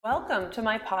Welcome to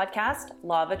my podcast,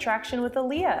 Law of Attraction with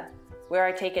Aaliyah, where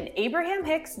I take an Abraham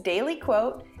Hicks daily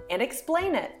quote and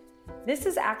explain it. This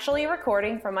is actually a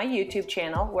recording from my YouTube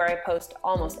channel where I post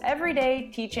almost every day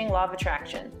teaching Law of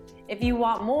Attraction. If you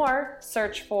want more,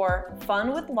 search for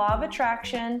Fun with Law of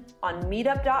Attraction on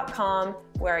meetup.com,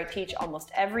 where I teach almost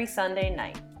every Sunday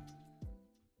night.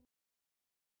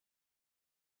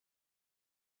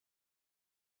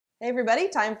 Hey everybody,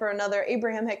 time for another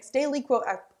Abraham Hicks daily quote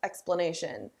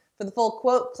explanation. For the full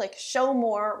quote, click show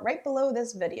more right below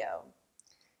this video.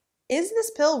 Is this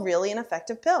pill really an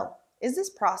effective pill? Is this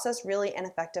process really an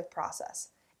effective process?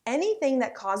 Anything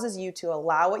that causes you to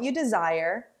allow what you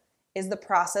desire is the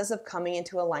process of coming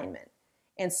into alignment.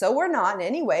 And so we're not in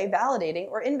any way validating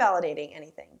or invalidating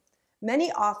anything.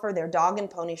 Many offer their dog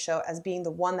and pony show as being the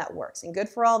one that works, and good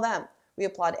for all them. We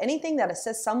applaud anything that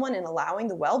assists someone in allowing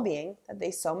the well-being that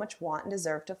they so much want and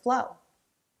deserve to flow.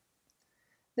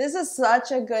 This is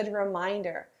such a good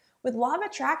reminder. With Law of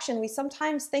Attraction, we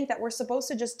sometimes think that we're supposed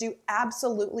to just do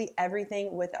absolutely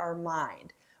everything with our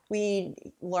mind. We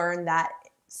learn that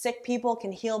sick people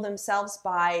can heal themselves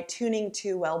by tuning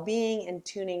to well-being and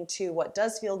tuning to what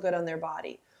does feel good on their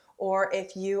body. Or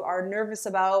if you are nervous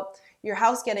about your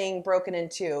house getting broken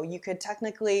into, you could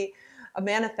technically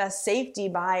manifest safety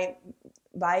by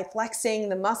flexing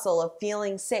the muscle of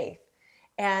feeling safe.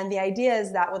 And the idea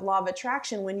is that with Law of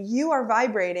Attraction, when you are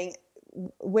vibrating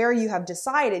where you have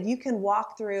decided, you can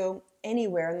walk through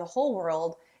anywhere in the whole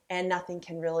world and nothing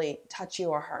can really touch you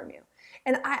or harm you.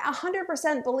 And I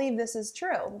 100% believe this is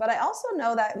true, but I also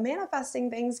know that manifesting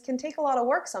things can take a lot of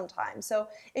work sometimes. So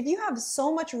if you have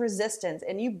so much resistance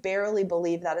and you barely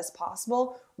believe that is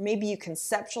possible, maybe you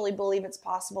conceptually believe it's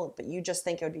possible, but you just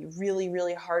think it would be really,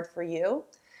 really hard for you,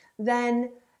 then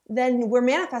we're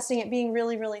manifesting it being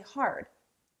really, really hard.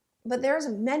 But there's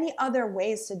many other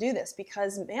ways to do this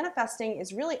because manifesting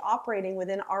is really operating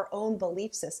within our own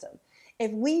belief system.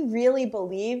 If we really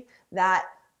believe that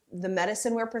the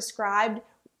medicine we're prescribed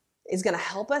is going to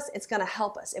help us, it's going to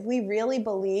help us. If we really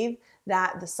believe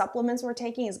that the supplements we're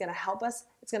taking is going to help us,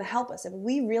 it's going to help us. If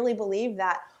we really believe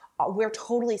that we're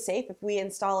totally safe, if we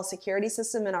install a security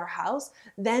system in our house,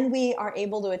 then we are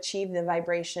able to achieve the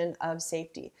vibration of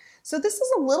safety. So this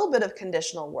is a little bit of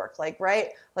conditional work,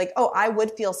 oh, I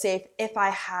would feel safe if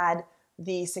I had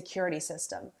the security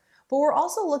system. But we're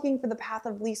also looking for the path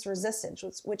of least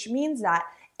resistance, which means that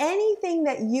anything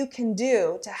that you can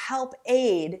do to help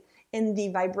aid in the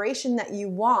vibration that you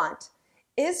want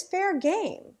is fair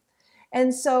game.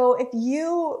 And so if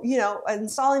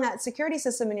installing that security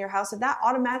system in your house, if that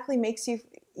automatically makes you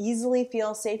easily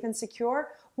feel safe and secure,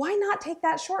 why not take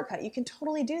that shortcut? You can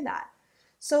totally do that.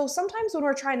 So sometimes when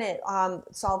we're trying to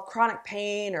solve chronic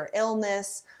pain or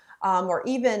illness, or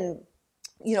even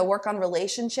work on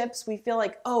relationships, we feel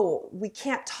like, oh, we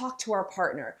can't talk to our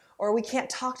partner or we can't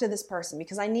talk to this person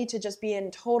because I need to just be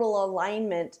in total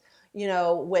alignment,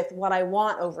 with what I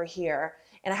want over here.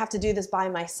 And I have to do this by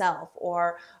myself.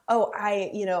 Or, oh,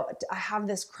 I have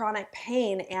this chronic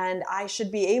pain and I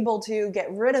should be able to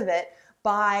get rid of it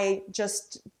by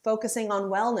just focusing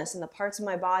on wellness and the parts of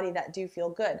my body that do feel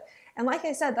good. And like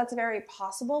I said, that's very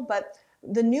possible, but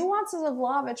the nuances of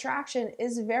Law of Attraction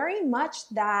is very much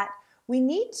that we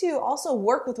need to also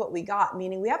work with what we got,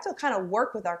 meaning we have to kind of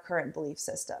work with our current belief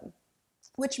system,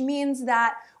 which means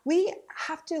that we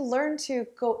have to learn to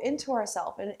go into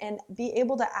ourselves and be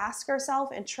able to ask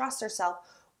ourselves and trust ourselves,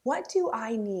 what do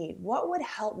I need? What would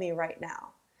help me right now?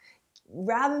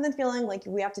 Rather than feeling like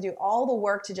we have to do all the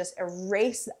work to just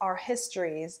erase our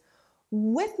histories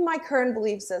with my current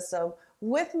belief system,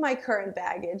 with my current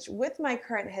baggage, with my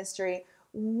current history,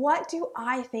 what do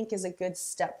I think is a good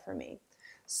step for me?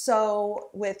 So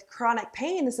with chronic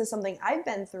pain, this is something I've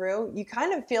been through. You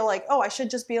kind of feel like, oh, I should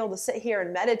just be able to sit here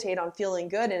and meditate on feeling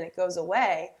good and it goes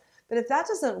away. But if that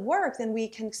doesn't work, then we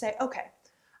can say, okay,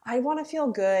 I want to feel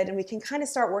good, and we can kind of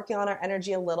start working on our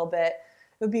energy a little bit.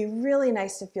 It would be really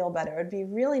nice to feel better. It would be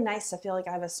really nice to feel like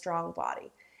I have a strong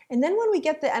body. And then when we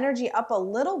get the energy up a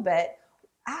little bit,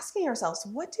 asking ourselves,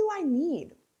 what do I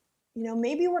need?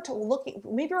 Maybe we're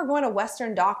going to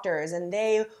Western doctors and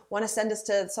they want to send us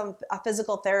to a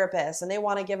physical therapist and they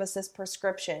want to give us this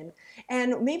prescription.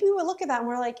 And maybe we look at that and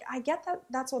we're like, I get that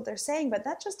that's what they're saying, but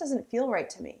that just doesn't feel right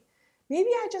to me.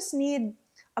 Maybe I just need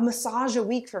a massage a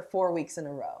week for 4 weeks in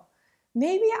a row.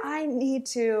 Maybe I need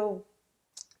to,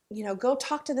 go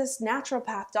talk to this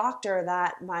naturopath doctor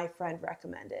that my friend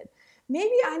recommended.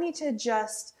 Maybe I need to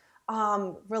just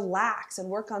relax and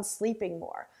work on sleeping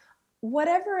more.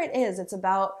 Whatever it is, it's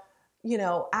about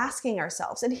asking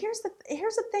ourselves. And here's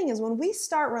the thing is when we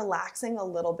start relaxing a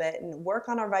little bit and work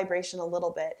on our vibration a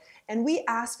little bit, and we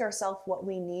ask ourselves what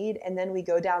we need, and then we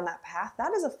go down that path,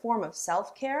 that is a form of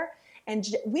self-care. And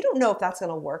we don't know if that's going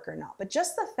to work or not, but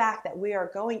just the fact that we are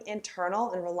going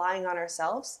internal and relying on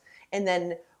ourselves and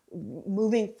then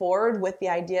moving forward with the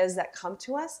ideas that come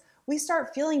to us, we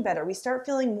start feeling better. We start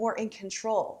feeling more in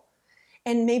control.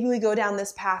 And maybe we go down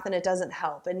this path and it doesn't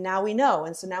help. And now we know.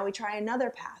 And so now we try another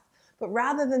path. But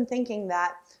rather than thinking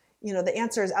that, the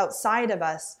answer is outside of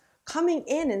us, coming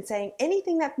in and saying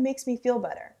anything that makes me feel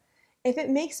better. If it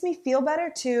makes me feel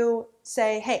better to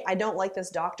say, hey, I don't like this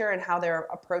doctor and how they're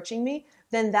approaching me,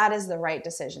 then that is the right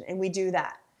decision. And we do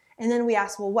that. And then we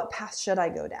ask, well, what path should I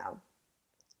go down?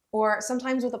 Or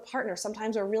sometimes with a partner,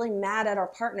 sometimes we're really mad at our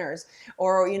partners,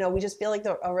 or we just feel like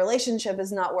a relationship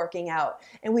is not working out,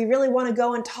 and we really want to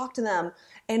go and talk to them,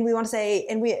 and we want to say,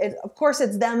 of course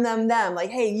it's them, like,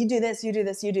 hey, you do this, you do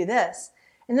this, you do this,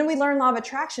 and then we learn law of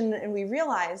attraction, and we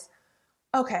realize,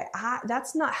 okay,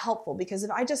 that's not helpful, because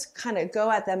if I just kind of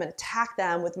go at them and attack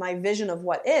them with my vision of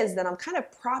what is, then I'm kind of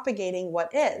propagating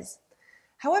what is.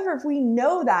 However, if we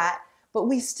know that, but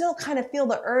we still kind of feel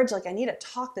the urge, like I need to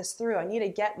talk this through. I need to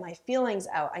get my feelings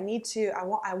out. I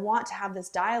want to have this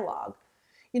dialogue.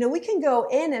 We can go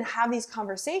in and have these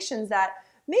conversations that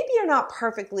maybe are not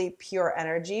perfectly pure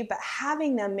energy, but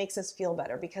having them makes us feel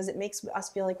better because it makes us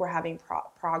feel like we're having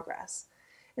progress.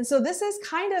 And so this is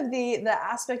kind of the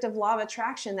aspect of law of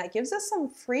attraction that gives us some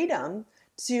freedom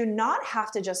to not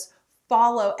have to just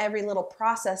follow every little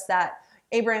process that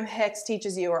Abraham Hicks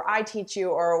teaches you, or I teach you,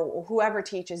 or whoever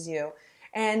teaches you,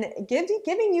 and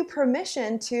giving you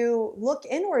permission to look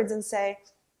inwards and say,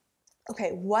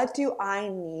 okay, what do I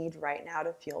need right now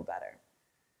to feel better?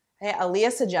 Hey,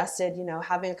 Aaliyah suggested,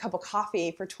 having a cup of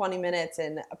coffee for 20 minutes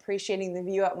and appreciating the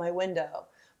view out my window,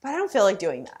 but I don't feel like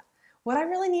doing that. What I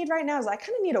really need right now is I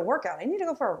kind of need a workout. I need to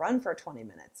go for a run for 20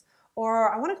 minutes,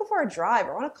 or I want to go for a drive,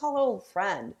 or I want to call an old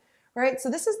friend. Right? So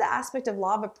this is the aspect of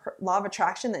law of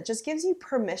attraction that just gives you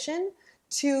permission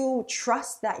to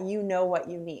trust that you know what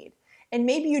you need. And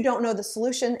maybe you don't know the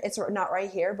solution, it's not right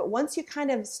here, but once you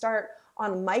kind of start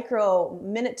on a micro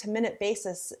minute-to-minute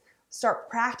basis, start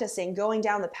practicing going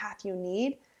down the path you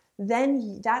need,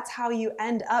 then that's how you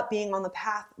end up being on the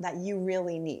path that you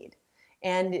really need.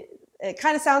 And it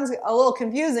kind of sounds a little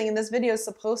confusing, and this video is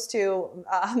supposed to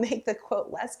make the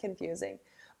quote less confusing.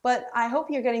 But I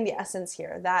hope you're getting the essence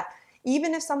here, that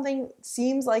even if something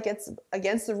seems like it's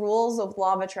against the rules of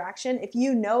law of attraction, if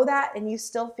you know that and you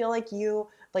still feel like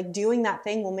doing that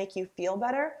thing will make you feel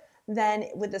better, then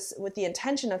with the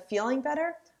intention of feeling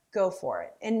better, go for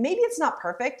it. And maybe it's not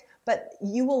perfect, but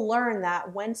you will learn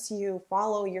that once you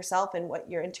follow yourself and what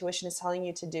your intuition is telling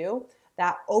you to do,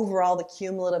 that overall the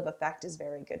cumulative effect is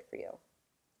very good for you.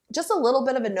 Just a little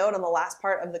bit of a note on the last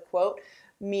part of the quote,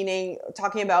 meaning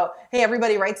talking about, hey,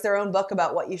 everybody writes their own book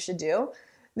about what you should do.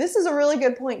 This is a really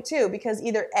good point too, because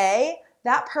either A,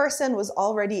 that person was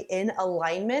already in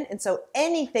alignment, and so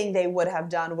anything they would have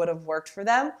done would have worked for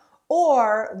them,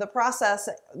 or the process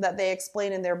that they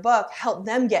explain in their book helped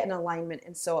them get in alignment,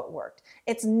 and so it worked.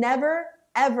 It's never,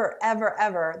 ever, ever,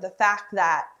 ever the fact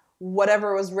that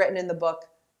whatever was written in the book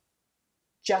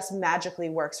just magically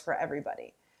works for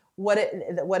everybody. What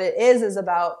it is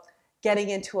about getting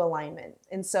into alignment.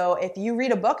 And so if you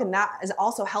read a book and that is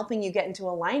also helping you get into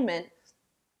alignment,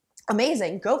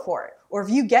 amazing, go for it. Or if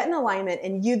you get in alignment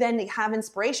and you then have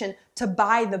inspiration to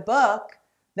buy the book,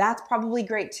 that's probably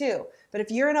great too. But if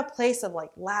you're in a place of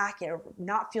lack and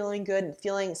not feeling good and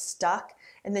feeling stuck,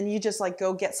 and then you just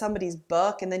go get somebody's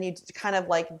book and then you kind of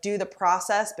do the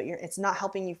process, but it's not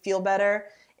helping you feel better,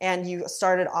 and you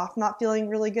started off not feeling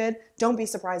really good, don't be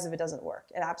surprised if it doesn't work.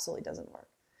 It absolutely doesn't work.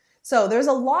 So there's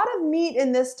a lot of meat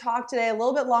in this talk today, a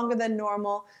little bit longer than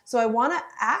normal. So I want to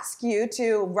ask you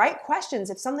to write questions.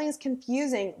 If something is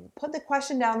confusing, put the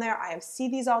question down there. I see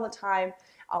these all the time.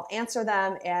 I'll answer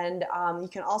them. And you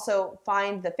can also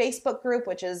find the Facebook group,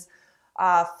 which is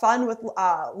Fun with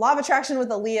Law of Attraction with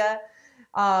Aaliyah.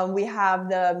 We have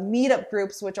the meetup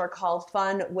groups, which are called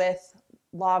Fun with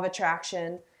Law of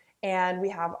Attraction. And we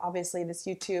have obviously this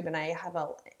YouTube, and I have an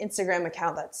Instagram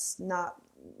account that's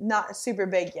not super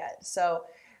big yet. So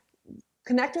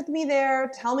connect with me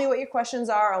there. Tell me what your questions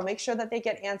are. I'll make sure that they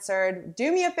get answered.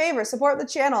 Do me a favor, support the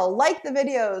channel, like the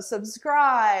videos,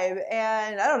 subscribe,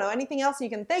 and I don't know, anything else you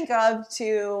can think of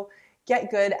to get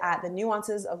good at the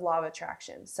nuances of law of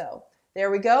attraction. So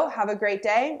there we go. Have a great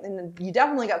day. And you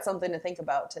definitely got something to think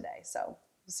about today. So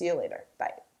see you later.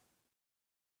 Bye.